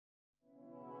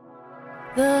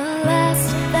The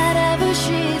last that ever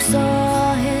she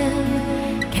saw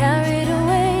him, carried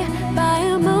away by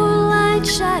a moonlight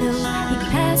shadow. He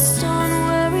passed on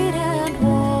worried and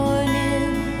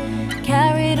warning,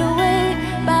 carried away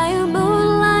by a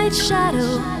moonlight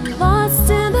shadow. Lost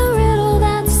in the riddle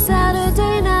that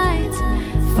Saturday night,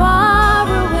 far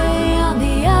away on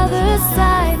the other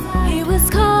side. He was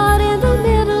caught in the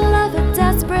middle of a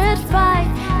desperate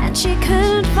fight, and she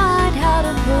couldn't find how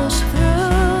to push through.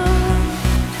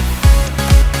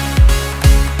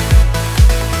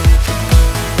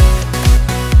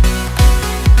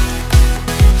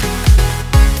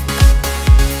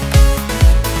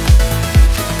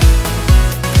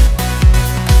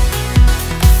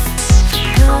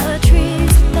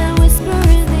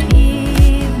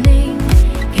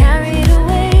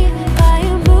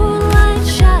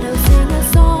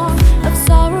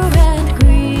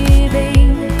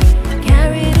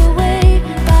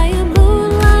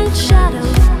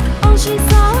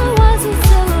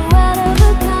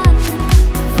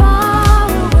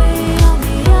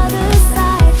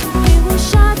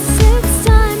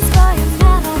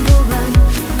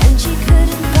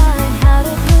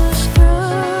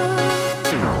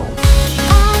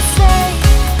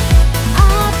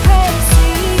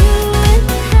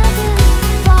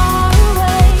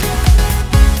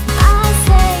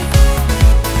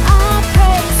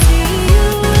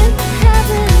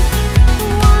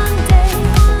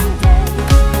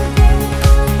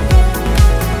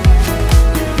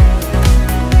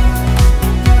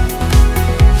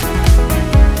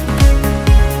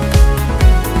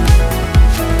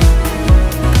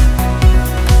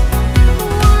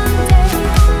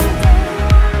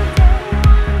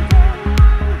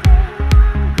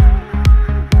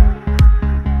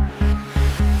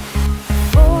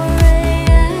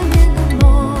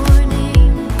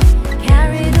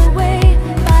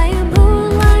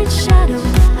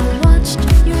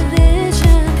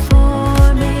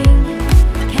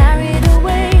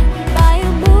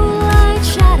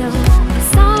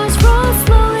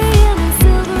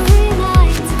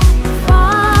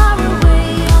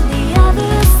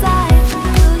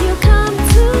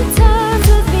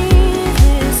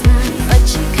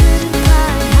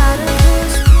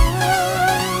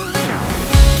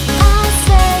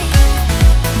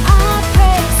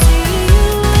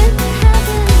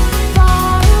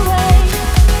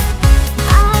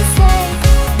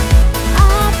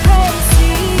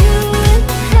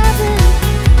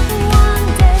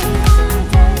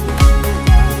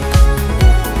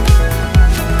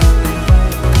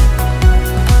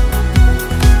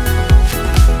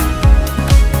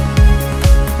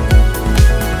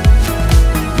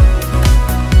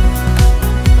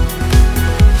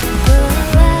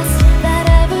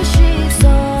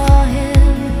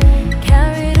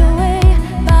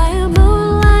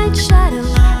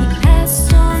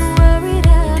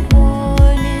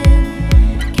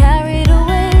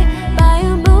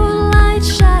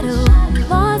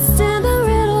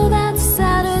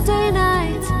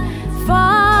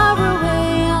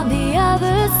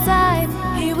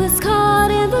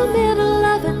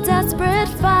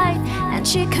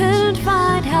 She couldn't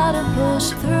find how to push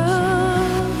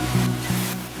through.